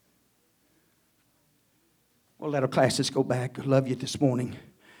We'll let our classes go back. I love you this morning.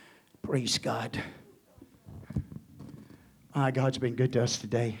 Praise God. My God's been good to us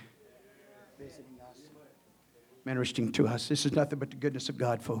today. Visiting us. Ministering to us. This is nothing but the goodness of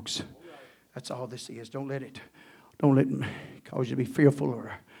God, folks. That's all this is. Don't let it cause you to be fearful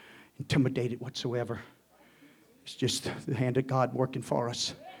or intimidated whatsoever. It's just the hand of God working for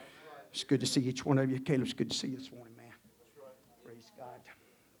us. It's good to see each one of you. Caleb, it's good to see you this morning, man. Praise God.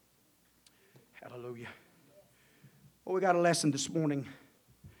 Hallelujah. Well, we got a lesson this morning,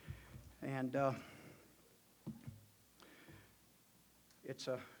 and we're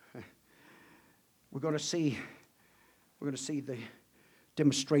going to see the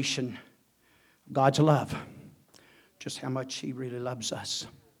demonstration of God's love, just how much He really loves us.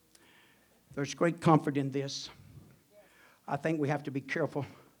 There's great comfort in this. I think we have to be careful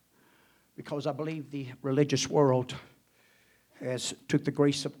because I believe the religious world has took the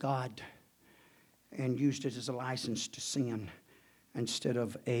grace of God and used it as a license to sin instead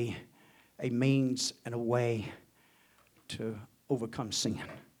of a means and a way to overcome sin.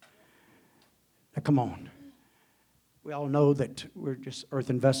 Now, come on. We all know that we're just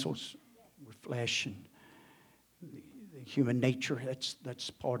earthen vessels. We're flesh and the human nature. That's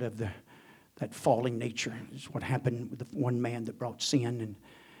part of that falling nature. It's what happened with the one man that brought sin. And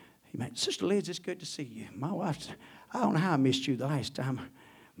he meant, Sister Liz, it's good to see you. My wife, I don't know how I missed you the last time.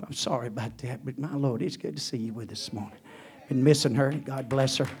 I'm sorry about that, but my Lord, it's good to see you with us this morning. Been missing her. God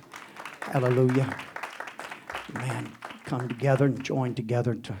bless her. Hallelujah. Man, come together and join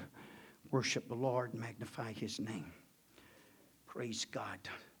together to worship the Lord and magnify His name. Praise God.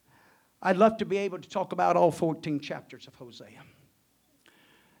 I'd love to be able to talk about all 14 chapters of Hosea.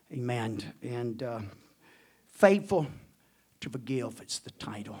 Amen. And faithful to forgive, it's the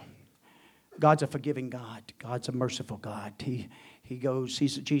title. God's a forgiving God. God's a merciful God.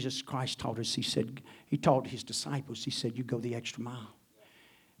 Jesus Christ taught us, He taught His disciples, He said, you go the extra mile.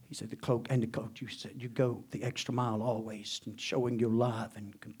 He said, the cloak, you said, you go the extra mile always in showing your love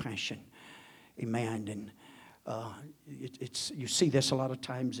and compassion. Amen. And you see this a lot of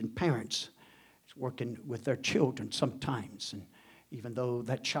times in parents working with their children sometimes. And even though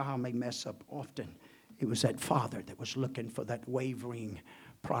that child may mess up often, it was that father that was looking for that wavering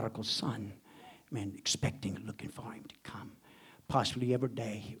prodigal son. Man, looking for him to come. Possibly every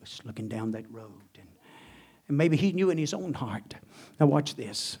day he was looking down that road. And maybe he knew in his own heart. Now watch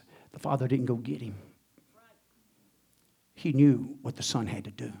this. The father didn't go get him. He knew what the son had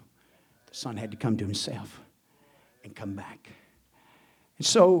to do. The son had to come to himself and come back. And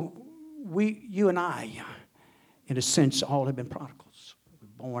so you and I, in a sense, all have been prodigals. We're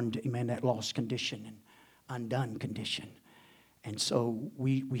born to, amen, that lost condition and undone condition. And so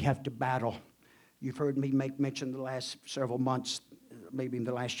we have to battle. You've heard me make mention the last several months, maybe in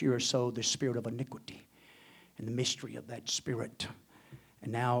the last year or so, the spirit of iniquity and the mystery of that spirit.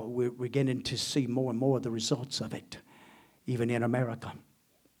 And now we're beginning to see more and more of the results of it, even in America.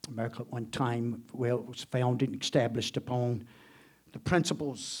 America at one time, was founded and established upon the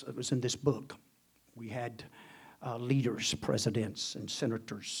principles that was in this book. We had leaders, presidents, and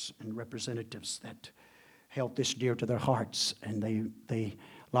senators and representatives that held this dear to their hearts, and a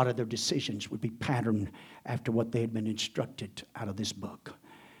lot of their decisions would be patterned after what they had been instructed out of this book.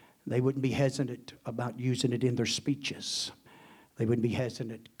 They wouldn't be hesitant about using it in their speeches. They wouldn't be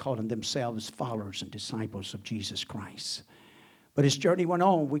hesitant calling themselves followers and disciples of Jesus Christ. But as journey went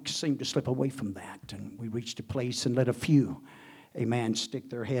on, we seemed to slip away from that, and we reached a place and let a few, amen, stick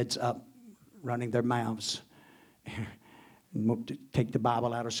their heads up, running their mouths, take the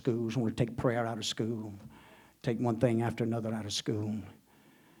Bible out of schools, want to take prayer out of school, take one thing after another out of school.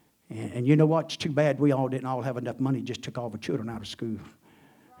 And you know what? It's too bad we all didn't all have enough money, just took all of our children out of school.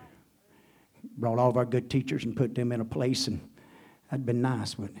 Brought all of our good teachers and put them in a place, and that'd been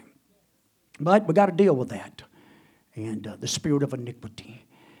nice, wouldn't it? But we got to deal with that. And the spirit of iniquity.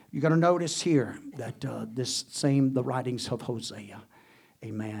 You're going to notice here that the writings of Hosea,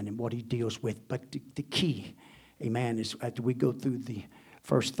 amen, and what he deals with. But the key, amen, is after we go through the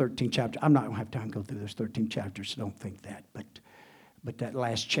first 13 chapters. I'm not going to have time to go through those 13 chapters, so don't think that. But that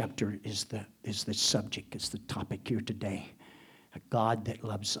last chapter is the subject, is the topic here today. A God that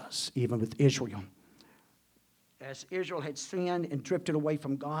loves us, even with Israel. As Israel had sinned and drifted away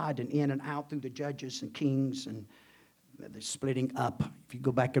from God and in and out through the judges and kings and the splitting up. If you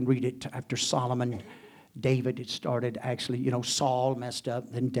go back and read it after Solomon, David, it started actually, Saul messed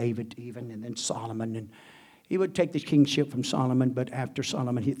up, then David even, and then Solomon. And he would take the kingship from Solomon, but after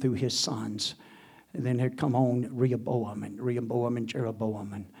Solomon, through his sons. And then there'd come on Rehoboam and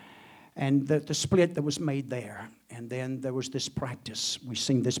Jeroboam. And the split that was made there. And then there was this practice. We've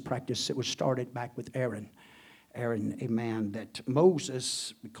seen this practice that was started back with Aaron. Aaron, amen, that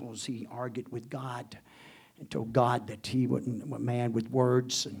Moses, because he argued with God and told God that he wasn't a man with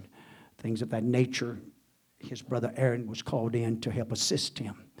words and things of that nature, his brother Aaron was called in to help assist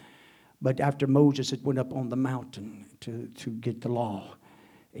him. But after Moses had went up on the mountain to get the law,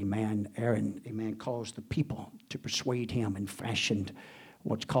 amen, Aaron, amen, caused the people to persuade him and fashioned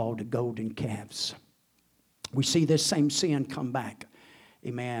what's called the golden calves. We see this same sin come back,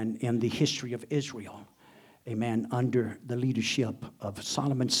 amen, in the history of Israel, amen, under the leadership of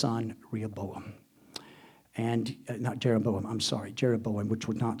Solomon's son, Rehoboam. And not Jeroboam, I'm sorry, Jeroboam, which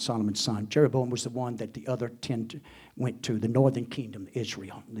was not Solomon's son. Jeroboam was the one that the other 10 went to, the northern kingdom,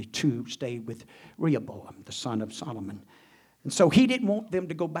 Israel. The 2 stayed with Rehoboam, the son of Solomon. And so he didn't want them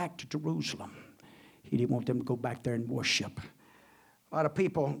to go back to Jerusalem. He didn't want them to go back there and worship. A lot of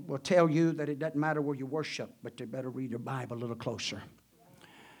people will tell you that it doesn't matter where you worship, but they better read their Bible a little closer.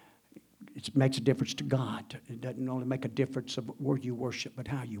 It makes a difference to God. It doesn't only make a difference of where you worship, but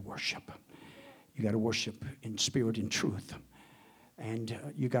how you worship. You got to worship in spirit and truth. And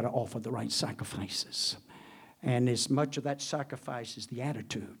you got to offer the right sacrifices. And as much of that sacrifice is the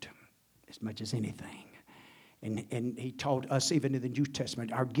attitude, as much as anything. And he taught us, even in the New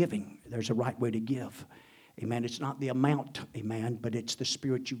Testament, our giving, there's a right way to give. Amen. It's not the amount, amen, but it's the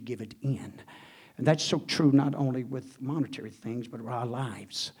spirit you give it in. And that's so true not only with monetary things, but our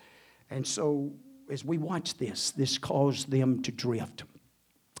lives. And so as we watch this caused them to drift.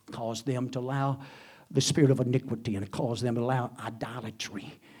 Cause them to allow the spirit of iniquity, and it caused them to allow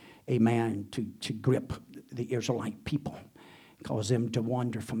idolatry, amen, to grip the Israelite people. Cause them to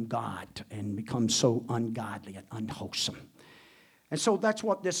wander from God and become so ungodly and unwholesome. And so that's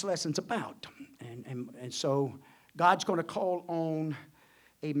what this lesson's about. And so God's going to call on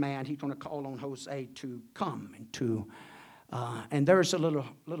a man. He's going to call on Hosea to come and to, and there's a little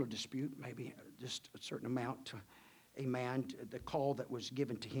dispute, maybe just a certain amount. Amen. The call that was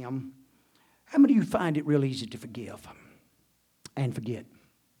given to him. How many of you find it real easy to forgive and forget?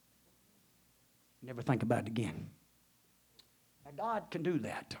 Never think about it again. Now, God can do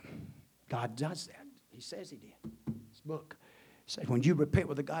that. God does that. He says he did. His book said when you repent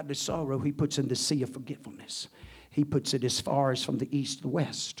with a godly sorrow, he puts in the sea of forgetfulness. He puts it as far as from the east to the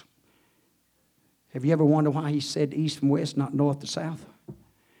west. Have you ever wondered why he said east from west, not north to south?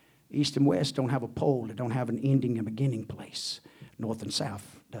 East and west don't have a pole. They don't have an ending and beginning place. North and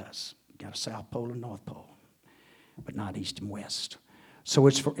south does. You got a south pole and north pole, but not east and west. So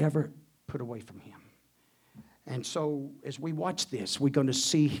it's forever put away from him. And so as we watch this, we're going to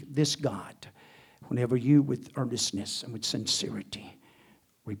see this God whenever you, with earnestness and with sincerity,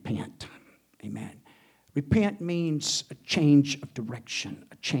 repent. Amen. Repent means a change of direction,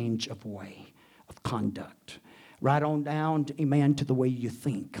 a change of way, of conduct. Right on down, amen, to the way you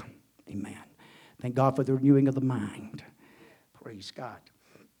think. Amen. Thank God for the renewing of the mind. Praise God.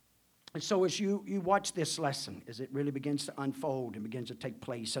 And so as you watch this lesson, as it really begins to unfold and begins to take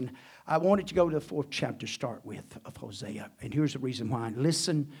place, and I wanted to go to the 4th chapter, start with, of Hosea. And here's the reason why.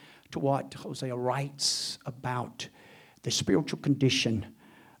 Listen to what Hosea writes about the spiritual condition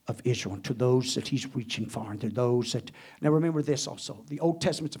of Israel, to those that he's reaching for, and to those that... Now remember this also. The Old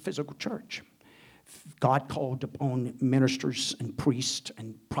Testament's a physical church. God called upon ministers and priests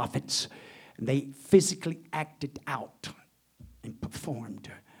and prophets, and they physically acted out and performed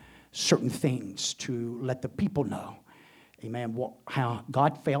certain things to let the people know, amen, how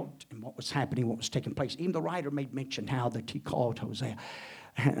God felt and what was happening, what was taking place. Even the writer made mention how that he called Hosea.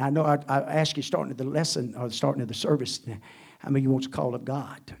 And I know I asked you starting of the lesson or starting of the service, how many of you want to call of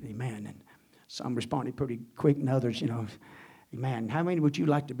God? Amen. And some responded pretty quick, and others, amen. How many would you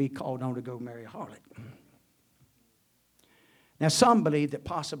like to be called on to go marry a harlot? Now, some believe that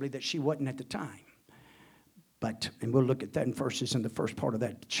possibly that she wasn't at the time. And we'll look at that in verses in the first part of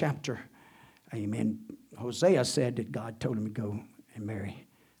that chapter. Amen. Hosea said that God told him to go and marry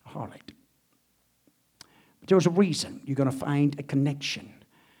a harlot. But there was a reason. You're going to find a connection.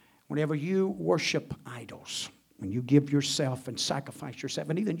 Whenever you worship idols, when you give yourself and sacrifice yourself,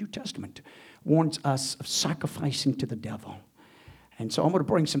 and even the New Testament warns us of sacrificing to the devil. And so I'm going to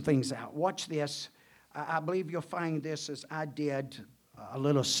bring some things out. Watch this. I believe you'll find this, as I did, a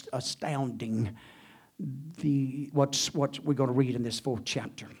little astounding, what we're going to read in this 4th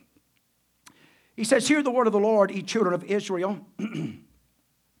chapter. He says, hear the word of the Lord, ye children of Israel.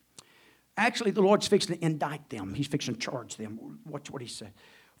 Actually, the Lord's fixing to indict them. He's fixing to charge them. Watch what he said.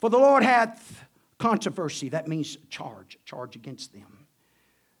 For the Lord hath controversy. That means charge against them.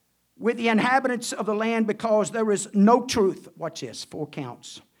 With the inhabitants of the land, because there is no truth. Watch this, 4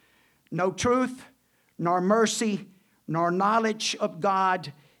 counts. No truth, nor mercy, nor knowledge of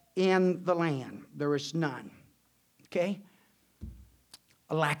God in the land. There is none. Okay?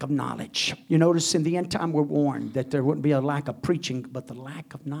 A lack of knowledge. You notice in the end time we're warned that there wouldn't be a lack of preaching, but the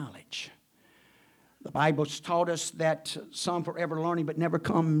lack of knowledge. The Bible's taught us that some forever learning, but never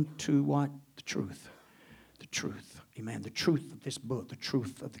come to what? The truth. The truth. Amen. The truth of this book. The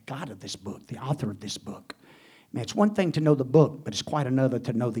truth of the God of this book. The author of this book. Amen. It's one thing to know the book, but it's quite another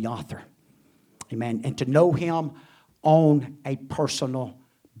to know the author. Amen. And to know him on a personal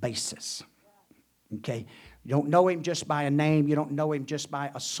basis. Okay? You don't know him just by a name. You don't know him just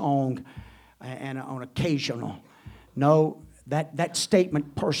by a song and on occasional. No, that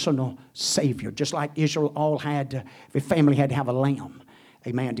statement, personal Savior. Just like Israel all had, every family had to have a lamb,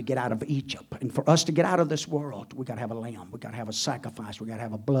 amen, to get out of Egypt. And for us to get out of this world, we got to have a lamb. We got to have a sacrifice. We got to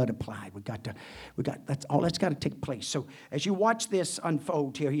have a blood applied. That's all that's got to take place. So as you watch this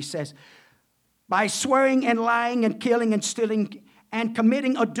unfold here, he says, by swearing and lying and killing and stealing and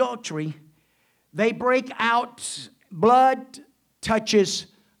committing adultery, they break out, blood touches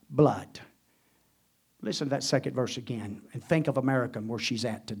blood. Listen to that second verse again and think of America and where she's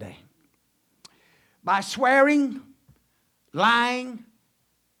at today. By swearing, lying,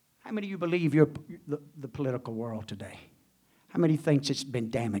 how many of you believe you're the political world today? How many thinks it's been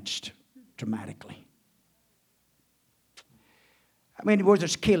damaged dramatically? How many where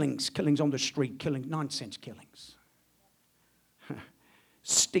there's killings on the street, nonsense killings?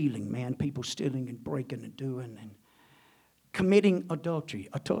 Stealing, man, people stealing and breaking and doing and committing adultery.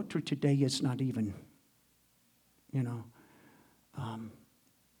 Adultery today is not even, and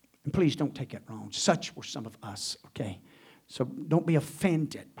please don't take it wrong. Such were some of us, okay? So don't be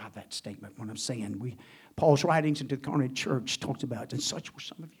offended by that statement when I'm saying Paul's writings into the Corinth church talks about, and such were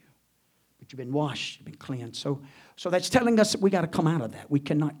some of you. But you've been washed, you've been cleansed. So that's telling us that we got to come out of that. We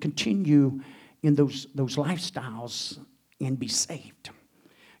cannot continue in those lifestyles and be saved.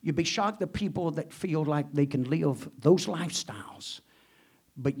 You'd be shocked the people that feel like they can live those lifestyles,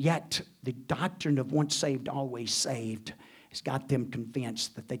 but yet the doctrine of once saved, always saved has got them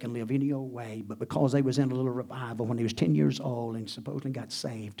convinced that they can live any old way, but because they was in a little revival when they was 10 years old and supposedly got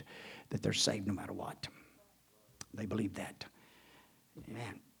saved, that they're saved no matter what. They believe that.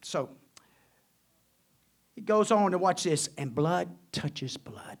 Amen. So he goes on to watch this, and blood touches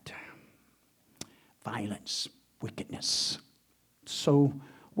blood. Violence, wickedness. So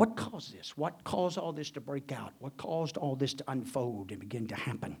what caused this? What caused all this to break out? What caused all this to unfold and begin to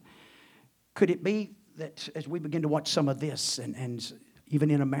happen? Could it be that as we begin to watch some of this, and even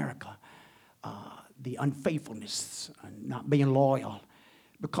in America, the unfaithfulness, not being loyal,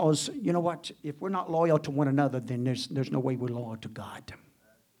 because you know what? If we're not loyal to one another, then there's no way we're loyal to God.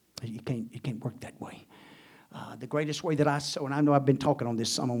 You can't work that way. The greatest way that I show, and I know I've been talking on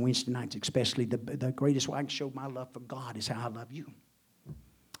this some on Wednesday nights especially, the greatest way I can show my love for God is how I love you.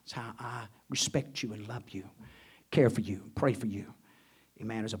 It's how I respect you and love you, care for you, pray for you.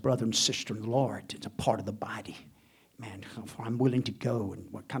 Amen. As a brother and sister in the Lord, it's a part of the body. Man, I'm willing to go and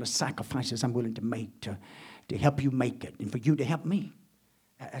what kind of sacrifices I'm willing to make to help you make it and for you to help me.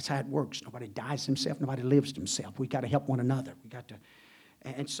 That's how it works. Nobody dies himself. Nobody lives himself. We got to help one another. We got to.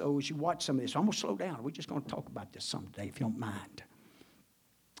 And so as you watch some of this, I'm going to slow down. We're just going to talk about this someday, if you don't mind.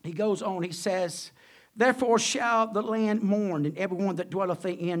 He goes on, he says, therefore shall the land mourn, and everyone that dwelleth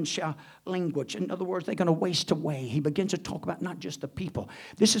therein shall languish. In other words, they're going to waste away. He begins to talk about not just the people.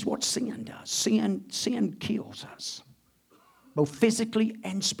 This is what sin does. Sin kills us, both physically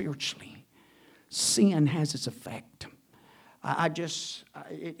and spiritually. Sin has its effect.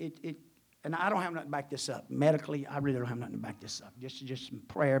 And I don't have nothing to back this up. Medically, I really don't have nothing to back this up. Just some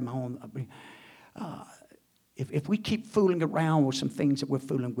prayer, my own. If we keep fooling around with some things that we're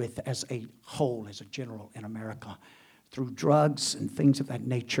fooling with as a whole, as a general in America, through drugs and things of that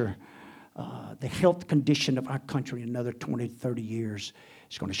nature, the health condition of our country in another 20, 30 years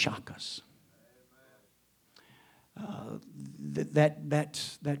is going to shock us.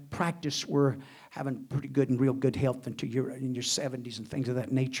 That practice, we're having pretty good and real good health until you're in your 70s and things of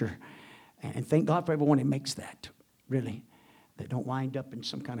that nature. And thank God for everyone that makes that, really, that don't wind up in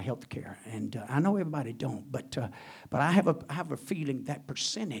some kind of health care. And I know everybody don't, but I have a feeling that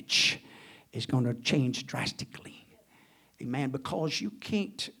percentage is going to change drastically. Amen, because you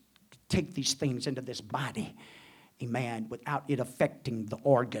can't take these things into this body, amen, without it affecting the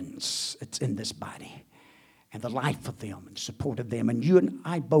organs that's in this body and the life of them and support of them. And you and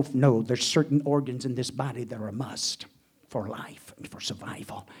I both know there's certain organs in this body that are a must for life and for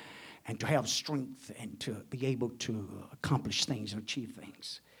survival, and to have strength and to be able to accomplish things and achieve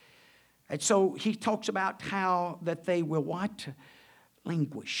things. And so he talks about how that they will what?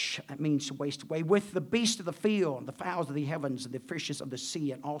 languish. That means to waste away. With the beasts of the field, and the fowls of the heavens, and the fishes of the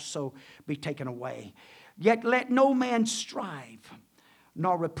sea, and also be taken away. Yet let no man strive,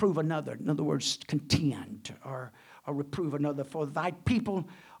 nor reprove another. In other words, contend or reprove another. For thy people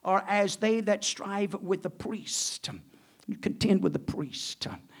are as they that strive with the priest. You contend with the priest.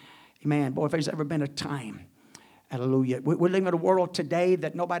 Amen. Boy, if there's ever been a time, hallelujah. We're living in a world today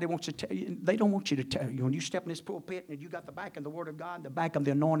that nobody wants to tell you. They don't want you to tell you. When you step in this pulpit and you got the back of the Word of God, the back of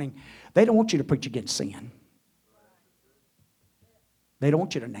the anointing, they don't want you to preach against sin. They don't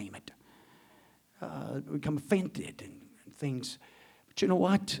want you to name it. Become offended and things. But you know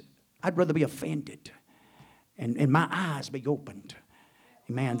what? I'd rather be offended and my eyes be opened.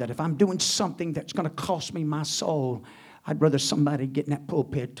 Amen. That if I'm doing something that's going to cost me my soul, I'd rather somebody get in that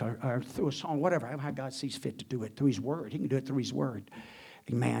pulpit or through a song, whatever, how God sees fit to do it, through His Word. He can do it through His Word.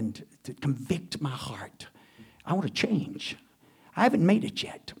 Amen. To convict my heart. I want to change. I haven't made it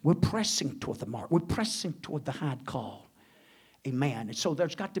yet. We're pressing toward the mark. We're pressing toward the high call. Amen. And so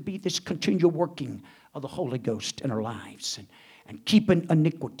there's got to be this continual working of the Holy Ghost in our lives and keeping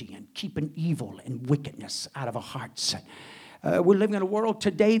iniquity and keeping evil and wickedness out of our hearts. We're living in a world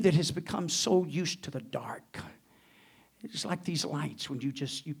today that has become so used to the dark. It's like these lights when you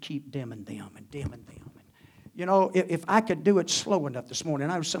keep dimming them and dimming them. You know, if I could do it slow enough this morning,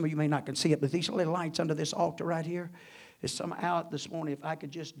 I know some of you may not can see it, but these little lights under this altar right here, is some out this morning. If I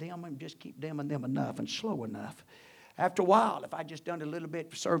could just dim them, just keep dimming them enough and slow enough. After a while, if I just done a little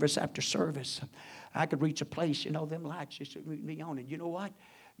bit service after service, I could reach a place, you know, them lights just would be on. And you know what?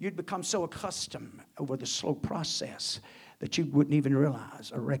 You'd become so accustomed over the slow process that you wouldn't even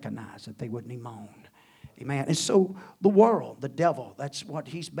realize or recognize that they wouldn't even on. Amen. And so the world, the devil, that's what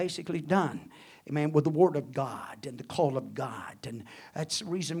he's basically done. Amen. With the Word of God and the call of God. And that's the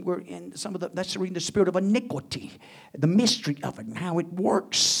reason we're in that's the reason the spirit of iniquity, the mystery of it and how it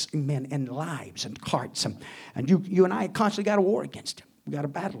works, amen, in lives and hearts. And you and I constantly got a war against it. We got a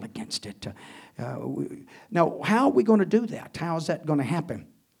battle against it. Now, how are we going to do that? How is that going to happen?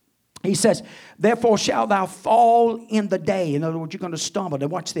 He says, therefore shalt thou fall in the day. In other words, you're going to stumble. Now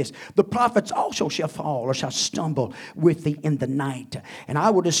watch this. The prophets also shall fall or shall stumble with thee in the night. And I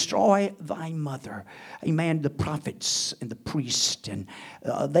will destroy thy mother. Amen. The prophets and the priests. And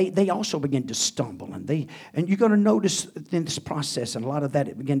they also begin to stumble. And you're going to notice in this process, and a lot of that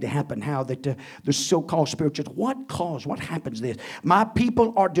it began to happen, how that the so-called spiritual, what happens this? My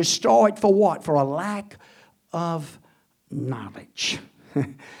people are destroyed for what? For a lack of knowledge.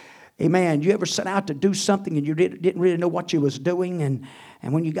 Amen. You ever set out to do something and you didn't really know what you was doing, and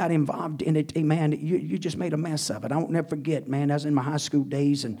when you got involved in it, amen, you just made a mess of it. I won't never forget, man, I was in my high school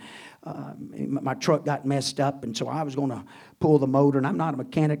days, and my truck got messed up, and so I was going to pull the motor, and I'm not a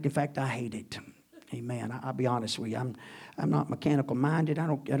mechanic. In fact, I hate it. Amen. I'll be honest with you. I'm not mechanical minded. I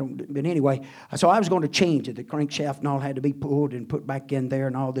don't. But anyway, so I was going to change it. The crankshaft and all had to be pulled and put back in there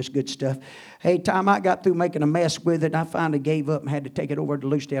and all this good stuff. Hey, time I got through making a mess with it, I finally gave up and had to take it over to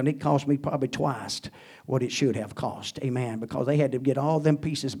Lucedale. It cost me probably twice what it should have cost. Amen. Because they had to get all them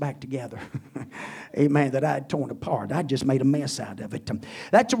pieces back together. Amen. That I had torn apart. I just made a mess out of it.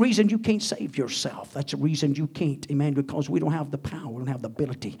 That's the reason you can't save yourself. That's the reason you can't. Amen. Because we don't have the power. We don't have the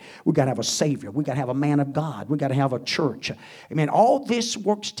ability. We got to have a Savior. We got to have a man of God. We got to have a church. Amen. All this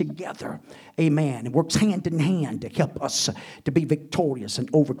works together. Amen. It works hand in hand to help us to be victorious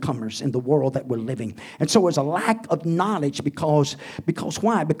and overcomers in the world that we're living. And so there's a lack of knowledge because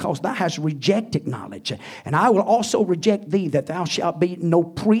why? Because thou hast rejected knowledge. And I will also reject thee, that thou shalt be no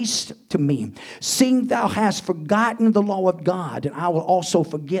priest to me, seeing thou hast forgotten the law of God, and I will also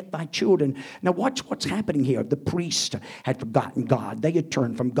forget thy children. Now watch what's happening here. The priest had forgotten God. They had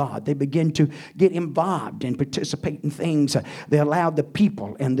turned from God. They began to get involved and participate in things. They allowed the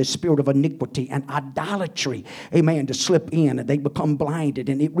people and the spirit of iniquity and idolatry, amen, to slip in, and they become blinded.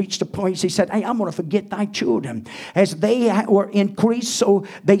 And it reached a point, he said, hey, I'm going to forget thy children. As they were increased, so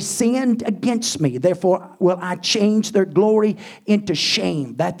they sinned against me. Therefore will I change their glory into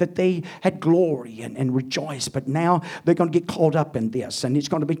shame. That they had glory and rejoice, but now they're going to get caught up in this, and it's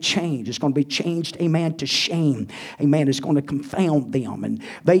going to be changed. It's going to be changed, amen, to shame. Amen. It's going to confound them. And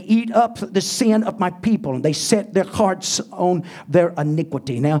they eat up the sin of my people, and they set their hearts on their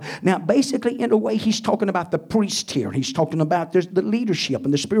iniquity. Now basically, in a way, he's talking about the priest here. He's talking about the leadership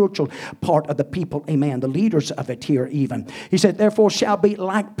and the spiritual part of the people. Amen. The leaders of it here even. He said, therefore shall be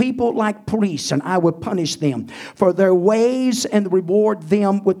like people, like priests, and I will punish them for their ways and reward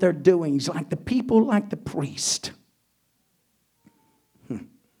them with their doings. Like the people, like the priest.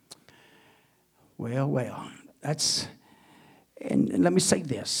 Well, that's... And let me say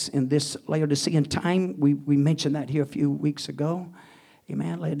this. In this Laodicean time, we mentioned that here a few weeks ago.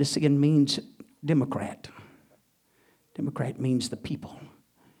 Amen. Laodicean means Democrat. Democrat means the people.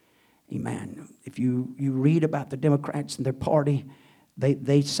 Amen. If you read about the Democrats and their party,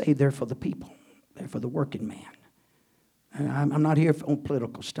 they say they're for the people. They're for the working man. And I'm not here on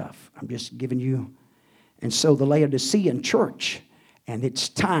political stuff. I'm just giving you. And so the Laodicean church, and it's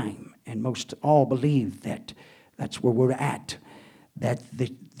time, and most all believe that that's where we're at, that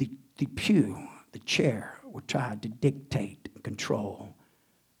the pew, the chair, will try to dictate and control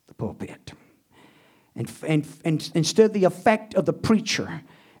the pulpit. And instead of the effect of the preacher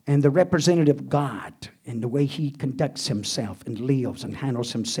and the representative of God and the way he conducts himself and lives and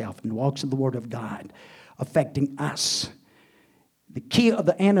handles himself and walks in the Word of God affecting us, the key of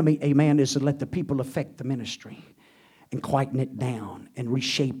the enemy, amen, is to let the people affect the ministry and quieten it down and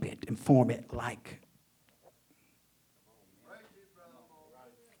reshape it and form it like.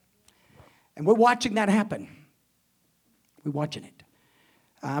 And we're watching that happen. We're watching it.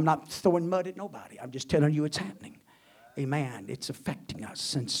 I'm not throwing mud at nobody. I'm just telling you it's happening. Amen. It's affecting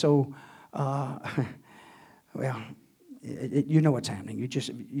us. And so, you know what's happening.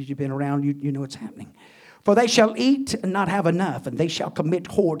 You've been around, you know what's happening. For they shall eat and not have enough, and they shall commit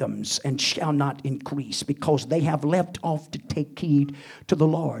whoredoms and shall not increase, because they have left off to take heed to the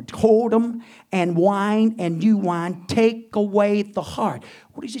Lord. Whoredom and wine and new wine take away the heart.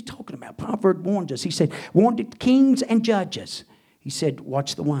 What is he talking about? Proverbs warned us. He said, warned the kings and judges. He said,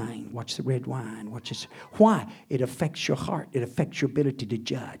 watch the wine, watch the red wine. Watch this. Why? It affects your heart. It affects your ability to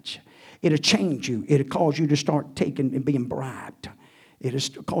judge. It'll change you. It'll cause you to start taking and being bribed.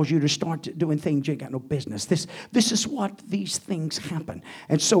 It'll cause you to start doing things you ain't got no business. This is what these things happen.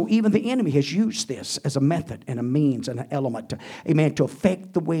 And so even the enemy has used this as a method and a means and an element, amen, to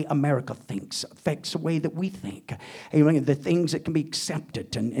affect the way America thinks, affects the way that we think. Amen, the things that can be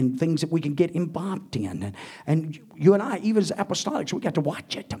accepted and things that we can get involved in. And you and I, even as apostolics, we got to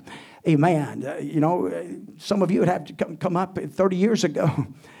watch it. Amen. Some of you would have to come up 30 years ago.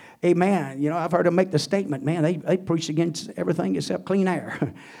 Amen. I've heard them make the statement, man, they preach against everything except clean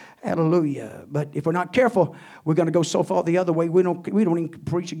air. Hallelujah. But if we're not careful, we're going to go so far the other way, we don't even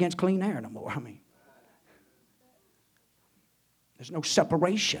preach against clean air no more. There's no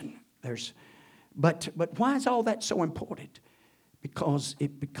separation. But why is all that so important? Because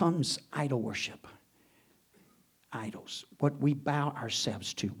it becomes idol worship. Idols. What we bow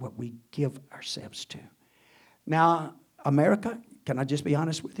ourselves to, what we give ourselves to. Now, America, can I just be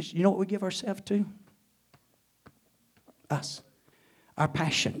honest with you? You know what we give ourselves to? Us. Our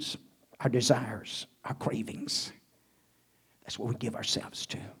passions, our desires, our cravings. That's what we give ourselves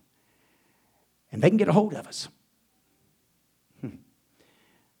to. And they can get a hold of us.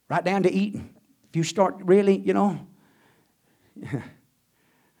 Right down to eating. If you start really, you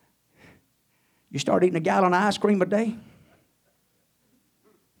start eating a gallon of ice cream a day.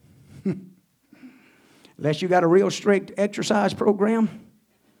 Unless you got a real strict exercise program,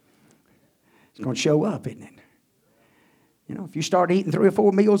 it's going to show up, isn't it? If you start eating 3 or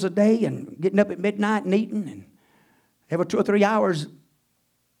 4 meals a day and getting up at midnight and eating, and every 2 or 3 hours,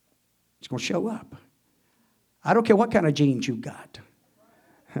 it's going to show up. I don't care what kind of genes you got.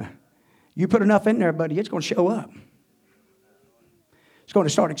 You put enough in there, buddy, it's going to show up. It's going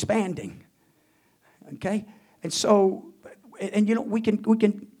to start expanding. Okay? And so, we can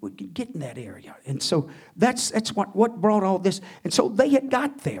get in that area. And so that's what brought all this. And so they had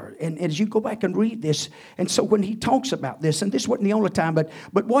got there. And as you go back and read this, and so when he talks about this, and this wasn't the only time, but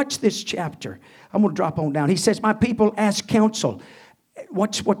watch this chapter. I'm going to drop on down. He says, my people ask counsel.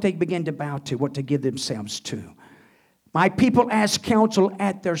 Watch what they begin to bow to, what they give themselves to. My people ask counsel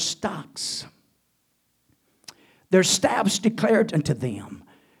at their stocks. Their staffs declared unto them,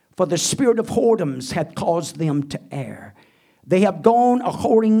 for the spirit of whoredoms hath caused them to err. They have gone a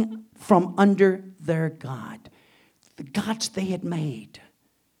whoring from under their God. The gods they had made,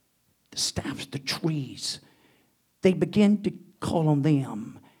 the staffs, the trees, they began to call on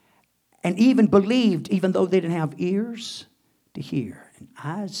them. And even believed, even though they didn't have ears to hear and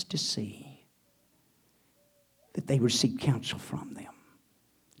eyes to see, that they received counsel from them.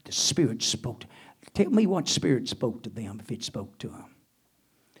 The Spirit spoke. Tell me what Spirit spoke to them if it spoke to them.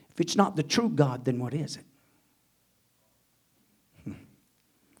 If it's not the true God, then what is it?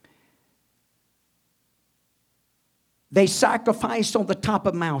 They sacrificed on the top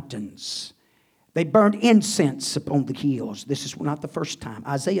of mountains. They burned incense upon the hills. This is not the first time.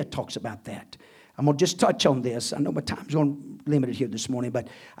 Isaiah talks about that. I'm going to just touch on this. I know my time's limited here this morning, but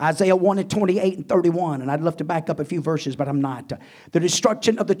Isaiah 1 and 28 and 31, and I'd love to back up a few verses, but I'm not. The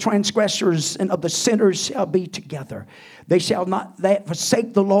destruction of the transgressors and of the sinners shall be together. They shall not, that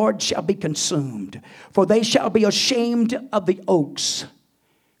forsake the Lord shall be consumed. For they shall be ashamed of the oaks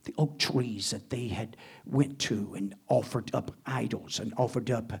The oak trees that they had went to and offered up idols and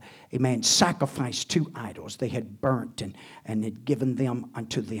offered up, amen, sacrifice to idols. They had burnt and had given them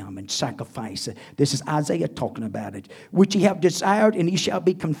unto them and sacrifice. This is Isaiah talking about it. Which ye have desired, and ye shall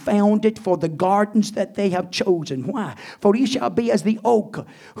be confounded for the gardens that they have chosen. Why? For ye shall be as the oak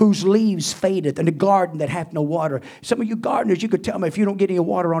whose leaves fadeth, and the garden that hath no water. Some of you gardeners, you could tell me if you don't get any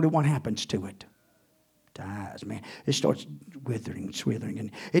water on it, what happens to it? Dies, man. It starts withering, swithering,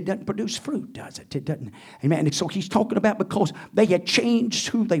 and it doesn't produce fruit, does it? It doesn't. Amen. And so he's talking about because they had changed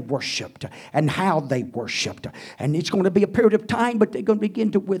who they worshipped and how they worshipped. And it's going to be a period of time, but they're going to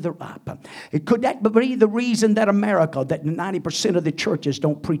begin to wither up. Could that be the reason that America, that 90% of the churches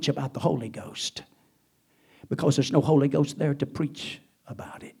don't preach about the Holy Ghost? Because there's no Holy Ghost there to preach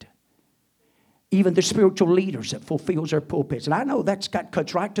about it. Even the spiritual leaders that fulfills their pulpits. And I know that's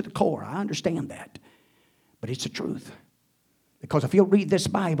cuts right to the core. I understand that. But it's the truth. Because if you'll read this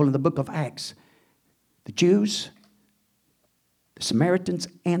Bible in the book of Acts, the Jews, the Samaritans,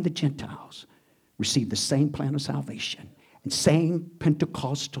 and the Gentiles received the same plan of salvation and same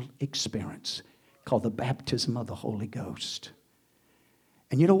Pentecostal experience called the baptism of the Holy Ghost.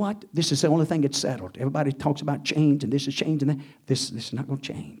 And you know what? This is the only thing that's settled. Everybody talks about change, and this is change, and that. This is not going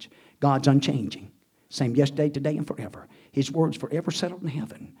to change. God's unchanging. Same yesterday, today, and forever. His word's forever settled in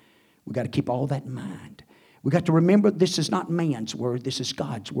heaven. We've got to keep all that in mind. We've got to remember this is not man's word. This is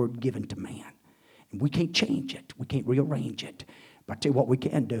God's word given to man. And we can't change it. We can't rearrange it. But I tell you what we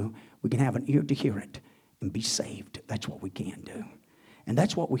can do. We can have an ear to hear it and be saved. That's what we can do. And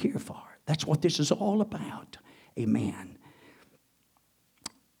that's what we're here for. That's what this is all about. Amen.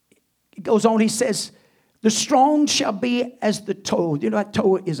 It goes on, he says, the strong shall be as the tow. You know, that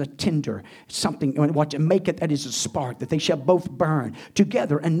tow is a tinder, something, watch it, make it that is a spark, that they shall both burn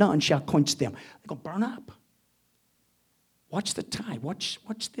together, and none shall quench them. They're going to burn up. Watch the time. Watch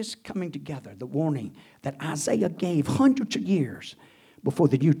this coming together, the warning that Isaiah gave hundreds of years before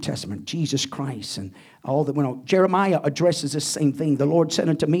the New Testament, Jesus Christ and all that went on. Jeremiah addresses this same thing. The Lord said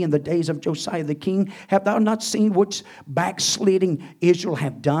unto me in the days of Josiah the king, have thou not seen what backsliding Israel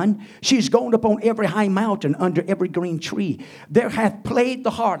have done? She is gone upon every high mountain, under every green tree. There hath played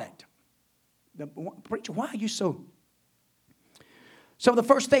the harlot. Preacher, why are you so? Some of the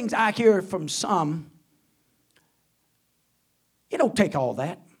first things I hear from some, it don't take all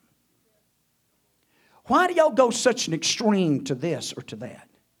that. Why do y'all go such an extreme to this or to that?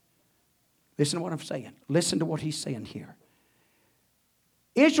 Listen to what I'm saying. Listen to what he's saying here.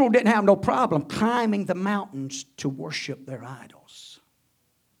 Israel didn't have no problem climbing the mountains to worship their idols.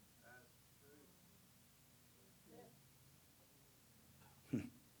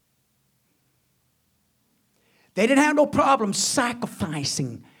 They didn't have no problem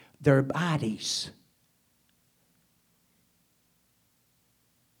sacrificing their bodies.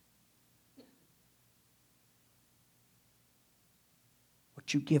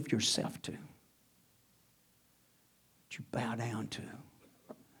 What you give yourself to, what you bow down to,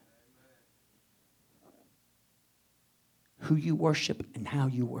 who you worship and how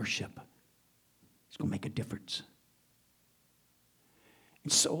you worship, it's going to make a difference.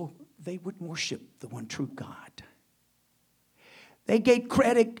 And so they wouldn't worship the one true God. They gave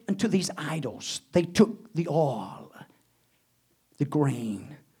credit unto these idols. They took the oil, the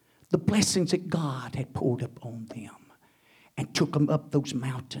grain, the blessings that God had poured upon them, and took them up those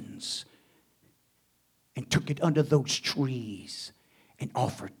mountains and took it under those trees and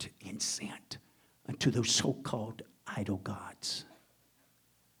offered incense unto those so-called idol gods.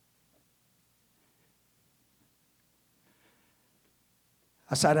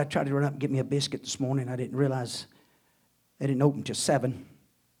 I said I'd try to run up and get me a biscuit this morning. I didn't realize they didn't open till 7.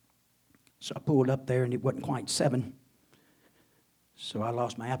 So I pulled up there and it wasn't quite 7. So I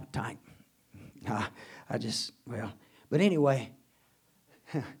lost my appetite. But anyway,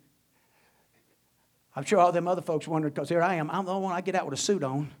 I'm sure all them other folks wondered, because here I am. I'm the only one I get out with a suit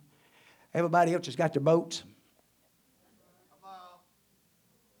on. Everybody else has got their boats.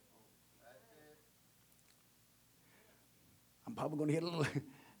 I'm probably going to get a little...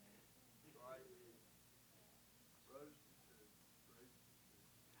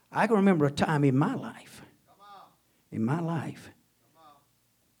 I can remember a time in my life,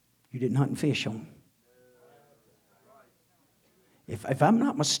 you didn't hunt and fish on. If I'm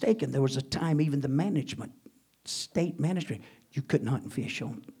not mistaken, there was a time even the management, state management, you couldn't hunt and fish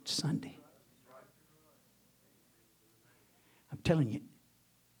on Sunday. I'm telling you,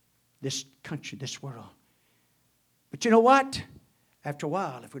 this country, this world. But you know what? After a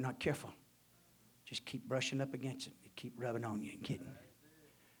while, if we're not careful, just keep brushing up against it. It keep rubbing on you and getting.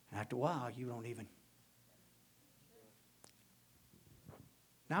 After a while, you don't even.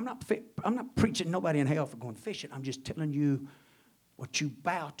 Now, I'm not preaching nobody in hell for going fishing. I'm just telling you what you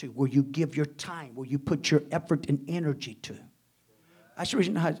bow to, where you give your time, where you put your effort and energy to. That's the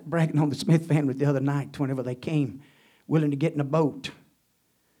reason I was bragging on the Smith family the other night whenever they came willing to get in a boat.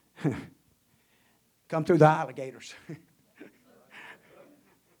 Come through the alligators.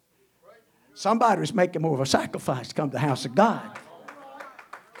 Somebody was making more of a sacrifice to come to the house of God.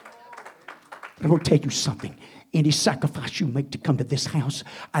 I'm going to tell you something. Any sacrifice you make to come to this house,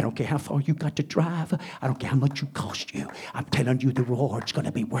 I don't care how far you got to drive. I don't care how much it cost you. I'm telling you, the reward's going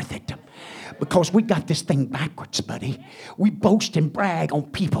to be worth it. Because we got this thing backwards, buddy. We boast and brag on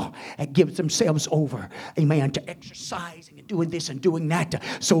people that give themselves over, amen, to exercising and doing this and doing that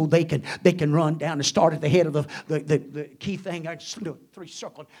so they can run down and start at the head of the key thing. I just do a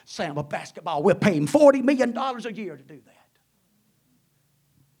 3-circle slam of basketball. We're paying $40 million a year to do that.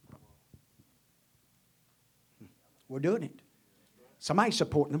 We're doing it. Somebody's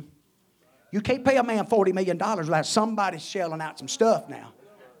supporting them. You can't pay a man $40 million without somebody shelling out some stuff now.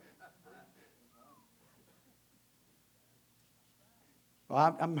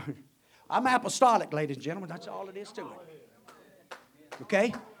 Well, I'm apostolic, ladies and gentlemen. That's all it is to it.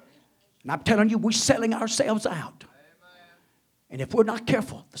 Okay? And I'm telling you, we're selling ourselves out. And if we're not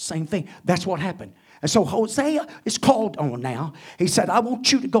careful, the same thing. That's what happened. And so Hosea is called on now. He said, I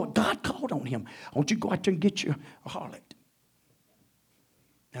want you to go. God called on him. I want you to go out there and get you a harlot.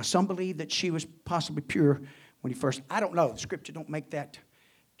 Now, some believe that she was possibly pure when he first. I don't know. The scripture don't make that.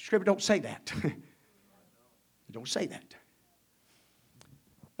 The scripture don't say that. It don't say that.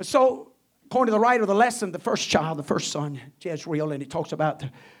 And so, according to the writer of the lesson, the first child, the first son, Jezreel, and it talks about,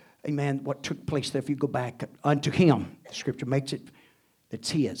 amen, what took place there. If you go back unto him, the scripture makes it, it's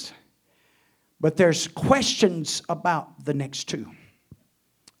his. But there's questions about the next two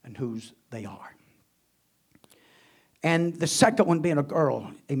and whose they are. And the second one being a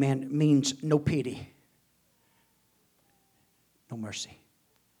girl, amen, means no pity, no mercy.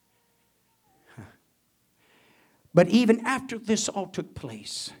 But even after this all took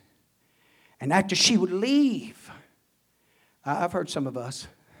place, and after she would leave, I've heard some of us,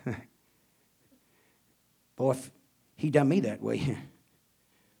 boy, if he done me that way,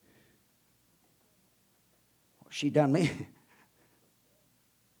 she done me.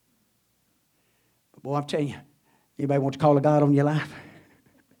 But boy, I'm telling you, anybody want to call a God on your life?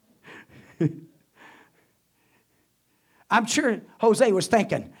 I'm sure Hosea was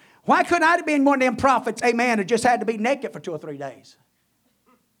thinking, why couldn't I have been one of them prophets, amen, who just had to be naked for 2 or 3 days?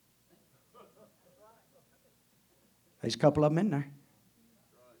 There's a couple of them in there.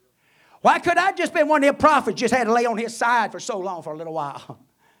 Why could I just been one of them prophets just had to lay on his side for so long for a little while?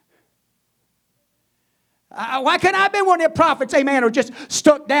 Why can't I be one of the prophets, amen, who just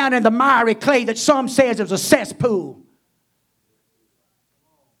stuck down in the miry clay that some says is a cesspool?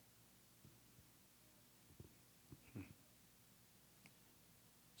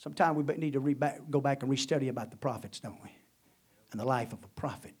 Sometimes we need to go back and restudy about the prophets, don't we? And the life of a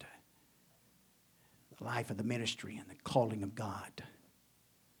prophet. The life of the ministry and the calling of God.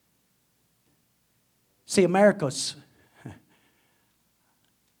 See, America's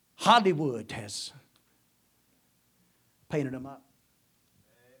Hollywood has painted them up.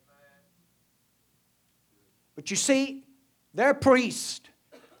 But you see, their priest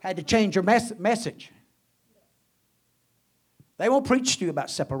had to change their message. They won't preach to you about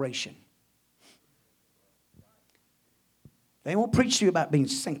separation. They won't preach to you about being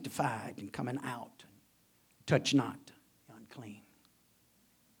sanctified and coming out. Touch not the unclean.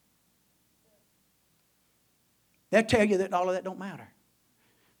 They'll tell you that all of that don't matter.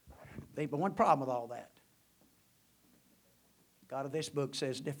 There's but one problem with all that. God of this book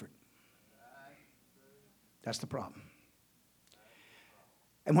says different. That's the problem.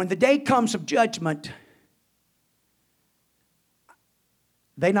 And when the day comes of judgment,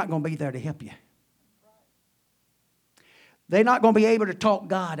 they're not going to be there to help you. They're not going to be able to talk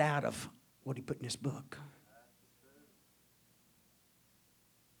God out of what he put in this book.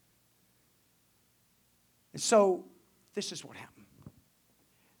 And so, this is what happened.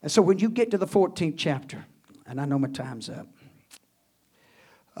 And so when you get to the 14th chapter, and I know my time's up,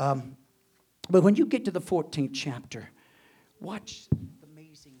 but when you get to the 14th chapter, watch the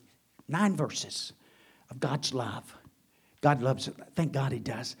amazing 9 verses of God's love. God loves it. Thank God he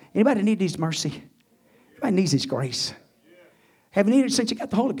does. Anybody need his mercy? Anybody needs his grace? Haven't needed it since you got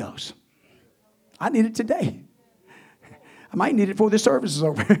the Holy Ghost. I need it today. I might need it before this service is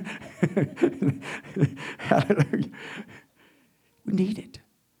over. Hallelujah. We need it.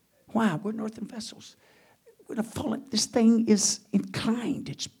 Why? We're earthen vessels. We're going to fall. This thing is inclined.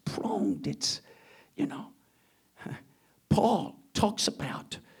 It's pronged. It's, Paul talks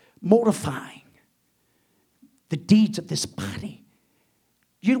about mortifying the deeds of this body.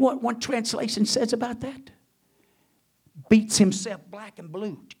 You know what one translation says about that? Beats himself black and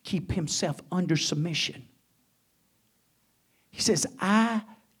blue to keep himself under submission. He says, I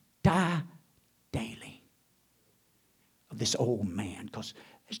die daily of this old man, because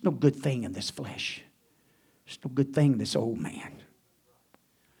there's no good thing in this flesh. There's no good thing in this old man.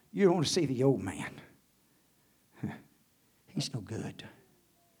 You don't want to see the old man. He's no good.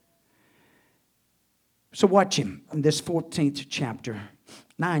 So watch him in this 14th chapter,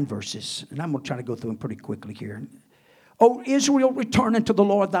 9 verses. And I'm going to try to go through them pretty quickly here. O Israel, return unto the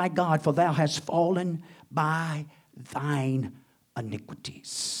Lord thy God, for thou hast fallen by thine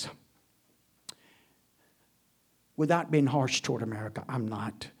iniquities. Without being harsh toward America, I'm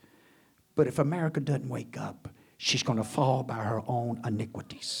not. But if America doesn't wake up, she's going to fall by her own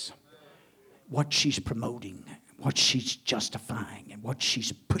iniquities. What she's promoting, what she's justifying, and what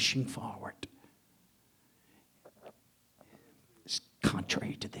she's pushing forward is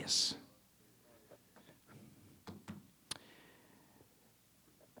contrary to this.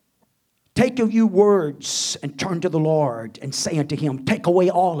 Take of you words and turn to the Lord and say unto him, take away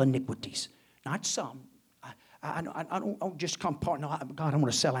all iniquities. Not some. I don't just come part. No, God, I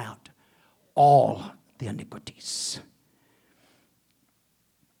want to sell out all the iniquities.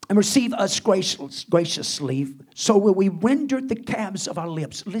 And receive us graciously, so will we render the calves of our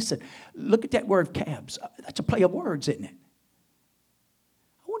lips. Listen, look at that word calves. That's a play of words, isn't it?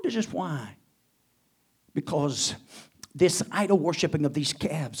 I wonder just why. Because this idol worshiping of these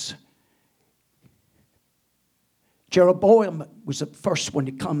calves, Jeroboam was the first one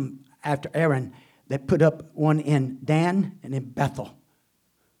to come after Aaron that put up one in Dan and in Bethel.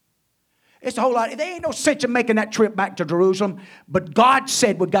 It's a whole lot. There ain't no sense in making that trip back to Jerusalem. But God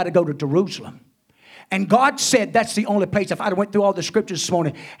said we've got to go to Jerusalem. And God said that's the only place. If I went through all the scriptures this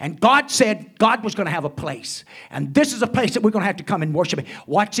morning. And God said God was going to have a place. And this is a place that we're going to have to come and worship it.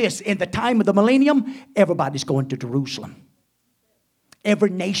 Watch this. In the time of the millennium, everybody's going to Jerusalem. Every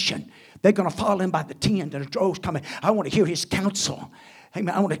nation. They're going to fall in by the 10 that are droves coming. I want to hear his counsel.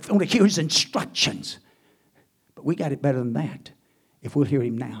 Amen. I want to hear his instructions. But we got it better than that. If we'll hear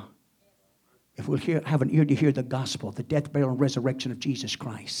him now. If we'll have an ear to hear the gospel, the death, burial, and resurrection of Jesus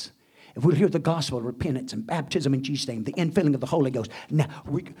Christ. If we'll hear the gospel of repentance and baptism in Jesus' name, the infilling of the Holy Ghost. Now,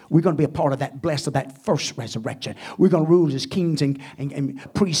 we're going to be a part of that, blessed of that first resurrection. We're going to rule as kings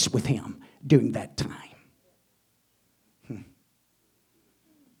and priests with him during that time.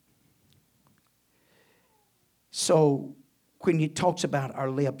 So, when he talks about our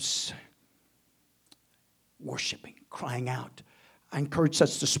lips worshiping, crying out, I encourage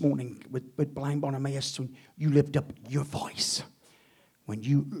us this morning with blind Bartimaeus, when you lift up your voice, when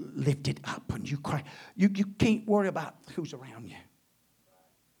you lift it up, when you cry, you can't worry about who's around you.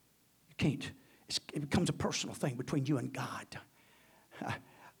 You can't. It becomes a personal thing between you and God.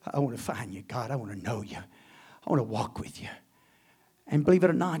 I want to find you, God. I want to know you. I want to walk with you. And believe it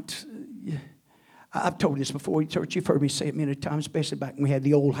or not, I've told this before, church. You've heard me say it many times, especially back when we had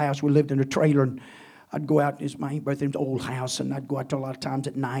the old house. We lived in a trailer, and I'd go out, it's my brother's old house, and I'd go out there a lot of times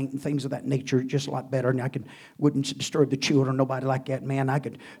at night and things of that nature, just a lot better. And wouldn't disturb the children, nobody like that. Man, I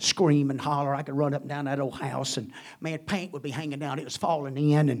could scream and holler. I could run up and down that old house, and man, paint would be hanging down. It was falling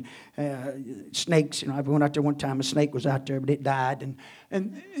in, and snakes. I went out there one time. A snake was out there, but it died,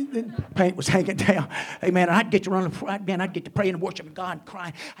 and paint was hanging down. Hey, man, I'd get to run. Man, I'd get to praying and worshiping God and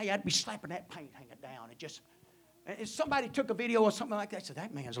crying. Hey, I'd be slapping that paint hanging down. If somebody took a video or something like that, I said,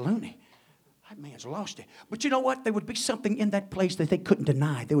 that man's loony. That man's lost it. But you know what? There would be something in that place that they couldn't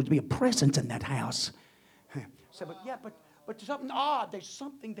deny. There would be a presence in that house. So, but something odd.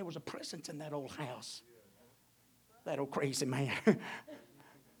 There was a presence in that old house. That old crazy man. Let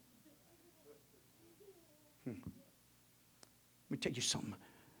me tell you something.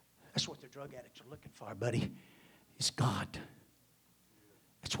 That's what the drug addicts are looking for, buddy. It's God.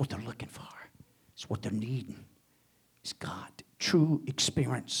 That's what they're looking for. It's what they're needing. It's God. True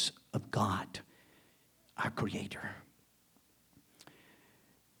experience of God, our Creator.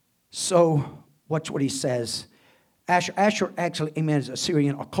 So, watch what he says. Asher actually, amen, as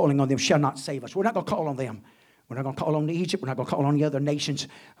Assyrian are calling on them, shall not save us. We're not going to call on them. We're not going to call on Egypt. We're not going to call on the other nations.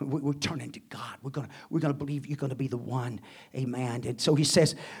 We're turning to God. We're going to believe you're going to be the one. Amen. And so he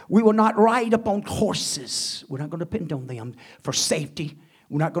says, we will not ride upon horses. We're not going to depend on them for safety.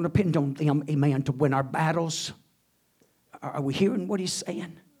 We're not going to depend on them, amen, to win our battles. Are we hearing what he's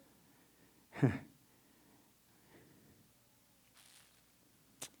saying?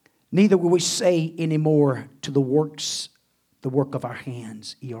 Neither will we say anymore to the work of our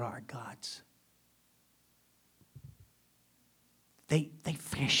hands, ye are our gods. They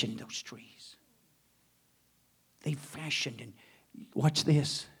fashioned those trees. They fashioned, and watch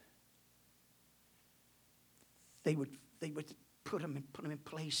this. They would put them in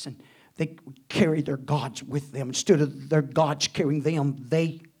place, and they would carry their gods with them. Instead of their gods carrying them,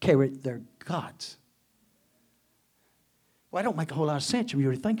 they carried their gods. Well, that don't make a whole lot of sense when you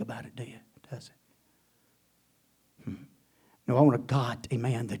really think about it, do you? Does it? No, I want a God,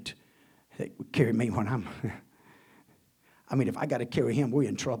 amen, that would carry me when I'm... I mean, if I got to carry him, we're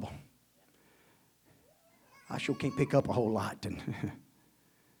in trouble. I sure can't pick up a whole lot. And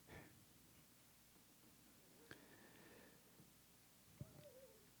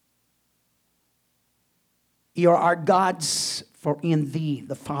Ye are our gods, for in thee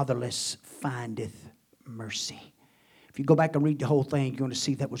the fatherless findeth mercy. If you go back and read the whole thing, you're going to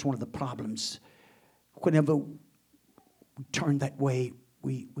see that was one of the problems. Whenever we turn that way,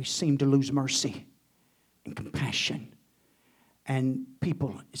 we seem to lose mercy and compassion. And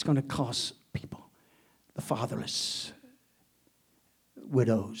people, it's going to cost people, the fatherless,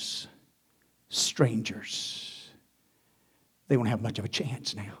 widows, strangers. They won't have much of a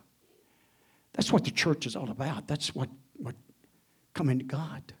chance now. That's what the church is all about. That's what coming to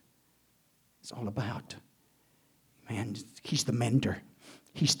God is all about. Man, he's the mender.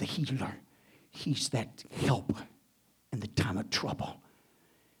 He's the healer. He's that help in the time of trouble.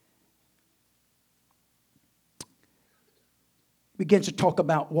 He begins to talk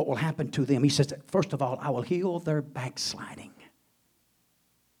about what will happen to them. He says, first of all, I will heal their backsliding.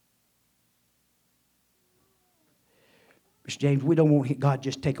 Mr. James, we don't want God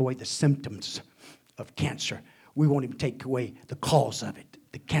just take away the symptoms of cancer. We want him to take away the cause of it,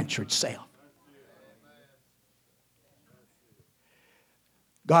 the cancer itself.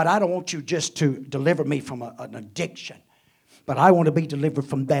 God, I don't want you just to deliver me from an addiction, but I want to be delivered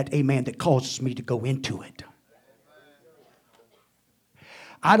from that, amen, that causes me to go into it.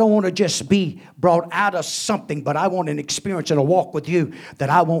 I don't want to just be brought out of something, but I want an experience and a walk with you that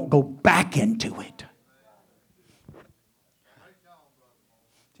I won't go back into it.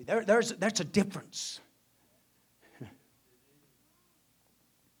 See, that's a difference.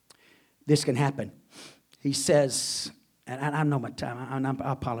 This can happen. He says, and I know my time,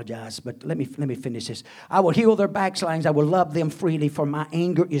 I apologize, but let me finish this. I will heal their backslidings. I will love them freely, for my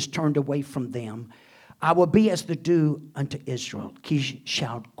anger is turned away from them. I will be as the dew unto Israel. He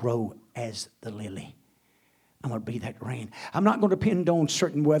shall grow as the lily. I'm going to be that rain. I'm not going to depend on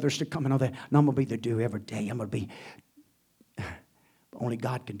certain weathers to come and all that. No, I'm going to be the dew every day. I'm going to be... Only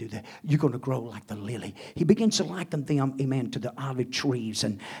God can do that. You're going to grow like the lily. He begins to liken them, amen, to the olive trees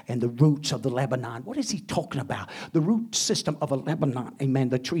and the roots of the Lebanon. What is he talking about? The root system of a Lebanon, amen,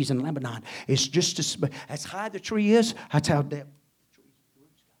 the trees in Lebanon is just as high the tree is, that's how depth the tree's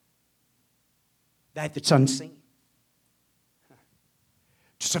roots go. That's unseen.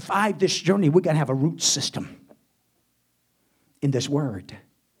 To survive this journey, we got to have a root system in this word.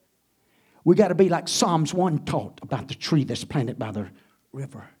 We got to be like Psalms 1 taught about the tree that's planted by the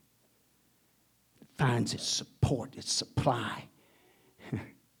river. It finds its support, its supply.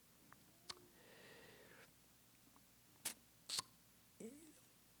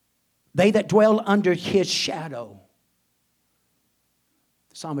 They that dwell under his shadow.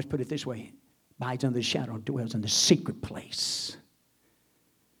 The psalmist put it this way. Abides under the shadow and dwells in the secret place.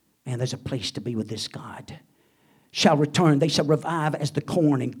 Man, there's a place to be with this God. Shall return. They shall revive as the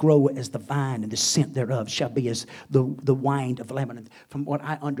corn and grow as the vine, and the scent thereof shall be as the wine of Lebanon. From what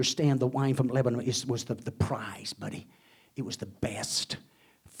I understand, the wine from Lebanon was the prize, buddy. It was the best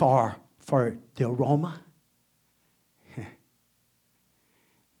for the aroma.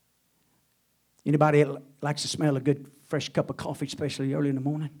 Anybody likes to smell a good fresh cup of coffee, especially early in the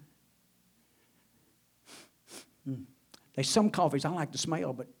morning? There's some coffees I like to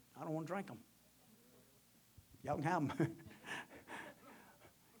smell, but I don't want to drink them. Y'all can have them.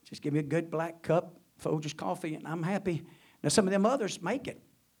 Just give me a good black cup, Folgers coffee, and I'm happy. Now, some of them others make it,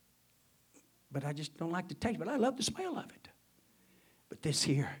 but I just don't like the taste. But I love the smell of it. But this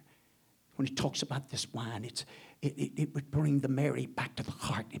here, when he talks about this wine, it would bring the Mary back to the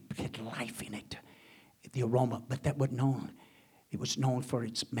heart. It had life in it, the aroma. But that wasn't known. It was known for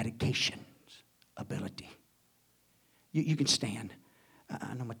its medication ability. You can stand.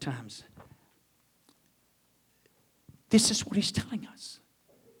 I know my time's. This is what he's telling us.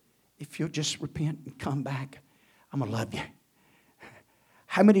 If you'll just repent and come back, I'm going to love you.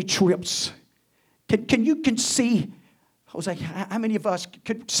 How many trips? Can you see, Jose, how many of us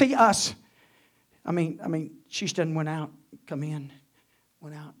could see us? I mean, she's done went out, come in,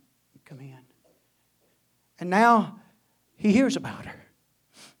 went out, come in. And now he hears about her.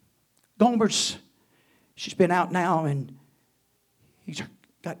 Gomer's, she's been out now, and He's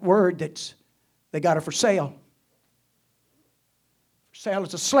got word that they got her for sale. For sale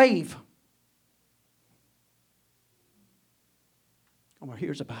as a slave. Omar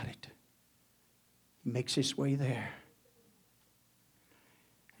hears about it. He makes his way there.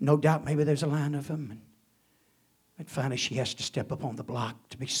 No doubt maybe there's a line of them. And finally she has to step up on the block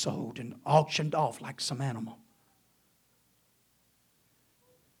to be sold and auctioned off like some animal.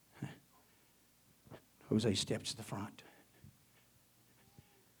 Jose steps to the front.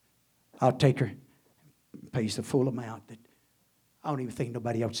 I'll take her. Pays the full amount that I don't even think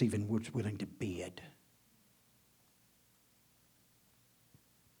nobody else even was willing to bid.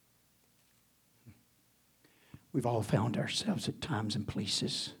 We've all found ourselves at times and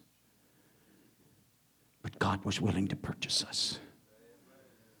places. But God was willing to purchase us.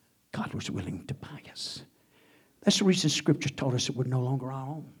 God was willing to buy us. That's the reason Scripture told us that we're no longer our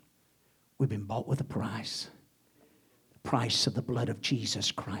own. We've been bought with a price. The price of the blood of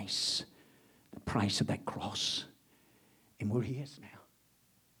Jesus Christ. The price of that cross. And we're His now.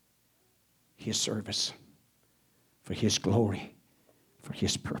 His service. For His glory. For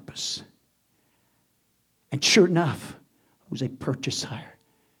His purpose. And sure enough, Jose purchased her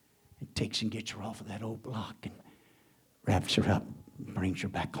and takes and gets her off of that old block and wraps her up and brings her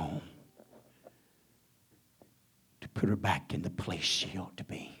back home to put her back in the place she ought to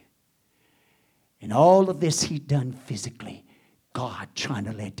be. And all of this He'd done physically, God trying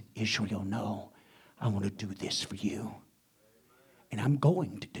to let Israel know, I want to do this for you. And I'm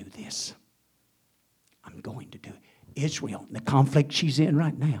going to do this. I'm going to do it. Israel, the conflict she's in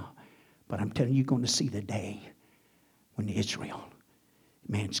right now. But I'm telling you, you're going to see the day when Israel,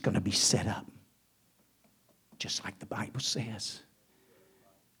 man, it's going to be set up. Just like the Bible says.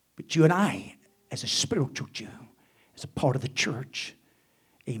 But you and I, as a spiritual Jew, as a part of the church,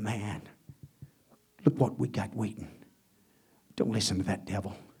 amen. Look what we got waiting. Don't listen to that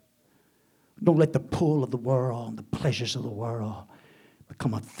devil. Don't let the pull of the world and the pleasures of the world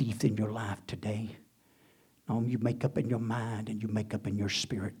become a thief in your life today. No, you make up in your mind and you make up in your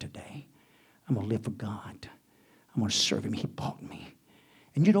spirit today. I'm going to live for God. I'm going to serve Him. He bought me.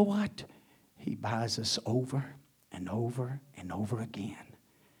 And you know what? He buys us over and over and over again.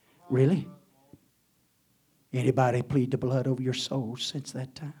 Really? Anybody plead the blood over your soul since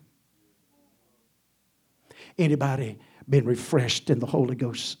that time? Anybody been refreshed in the Holy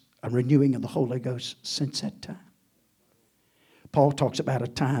Ghost, a renewing of the Holy Ghost since that time? Paul talks about a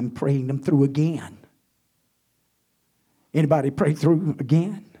time praying them through again. Anybody pray through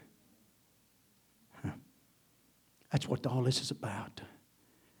again? That's what all this is about.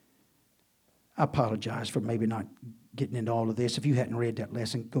 I apologize for maybe not getting into all of this. If you hadn't read that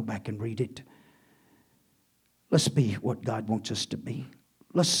lesson, go back and read it. Let's be what God wants us to be.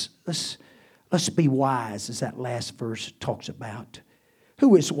 Let's be wise, as that last verse talks about.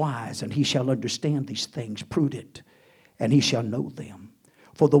 Who is wise? And he shall understand these things. Prudent, and he shall know them.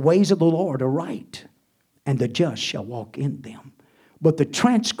 For the ways of the Lord are right, and the just shall walk in them. But the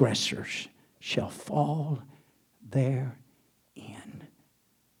transgressors shall fall therein.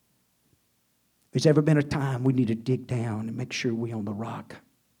 There's ever been a time we need to dig down and make sure we're on the rock.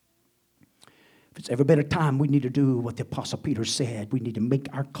 If it's ever been a time we need to do what the Apostle Peter said, we need to make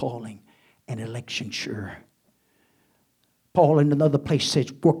our calling and election sure. Paul in another place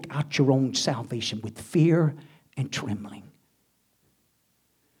says, work out your own salvation with fear and trembling.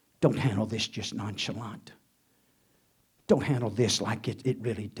 Don't handle this just nonchalant. Don't handle this like it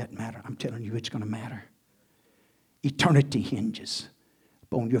really doesn't matter. I'm telling you, it's going to matter. Eternity hinges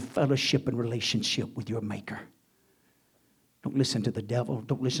upon your fellowship and relationship with your Maker. Don't listen to the devil.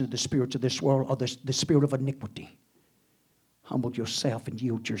 Don't listen to the spirits of this world or the spirit of iniquity. Humble yourself and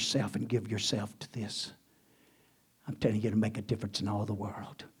yield yourself and give yourself to this. I'm telling you, it'll make a difference in all the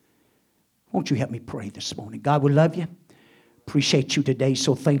world. Won't you help me pray this morning? God, we love you. Appreciate you today.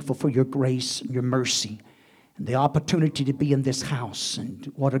 So thankful for your grace and your mercy and the opportunity to be in this house.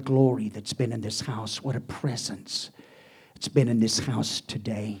 And what a glory that's been in this house. What a presence it's been in this house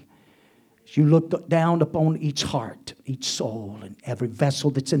today. As you look down upon each heart, each soul, and every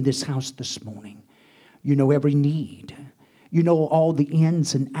vessel that's in this house this morning, you know every need. You know all the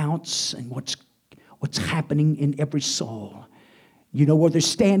ins and outs and what's happening in every soul. You know where they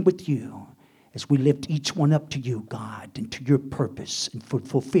stand with you as we lift each one up to you, God, and to your purpose and for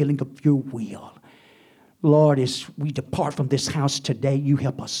fulfilling of your will. Lord, as we depart from this house today, you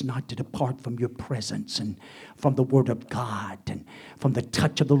help us not to depart from your presence and from the word of God and from the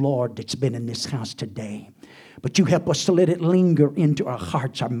touch of the Lord that's been in this house today. But you help us to let it linger into our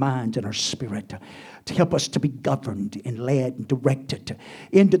hearts, our minds, and our spirit. To help us to be governed and led and directed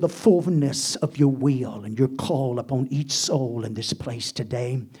into the fullness of your will and your call upon each soul in this place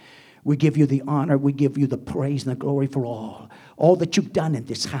today. We give you the honor, we give you the praise and the glory for all that you've done in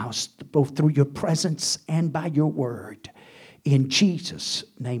this house, both through your presence and by your word. In Jesus'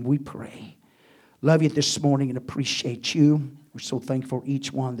 name we pray. Love you this morning and appreciate you. We're so thankful for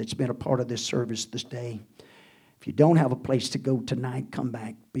each one that's been a part of this service this day. If you don't have a place to go tonight, come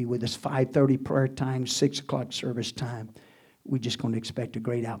back. Be with us 5:30 prayer time, 6 o'clock service time. We're just going to expect a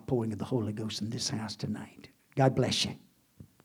great outpouring of the Holy Ghost in this house tonight. God bless you.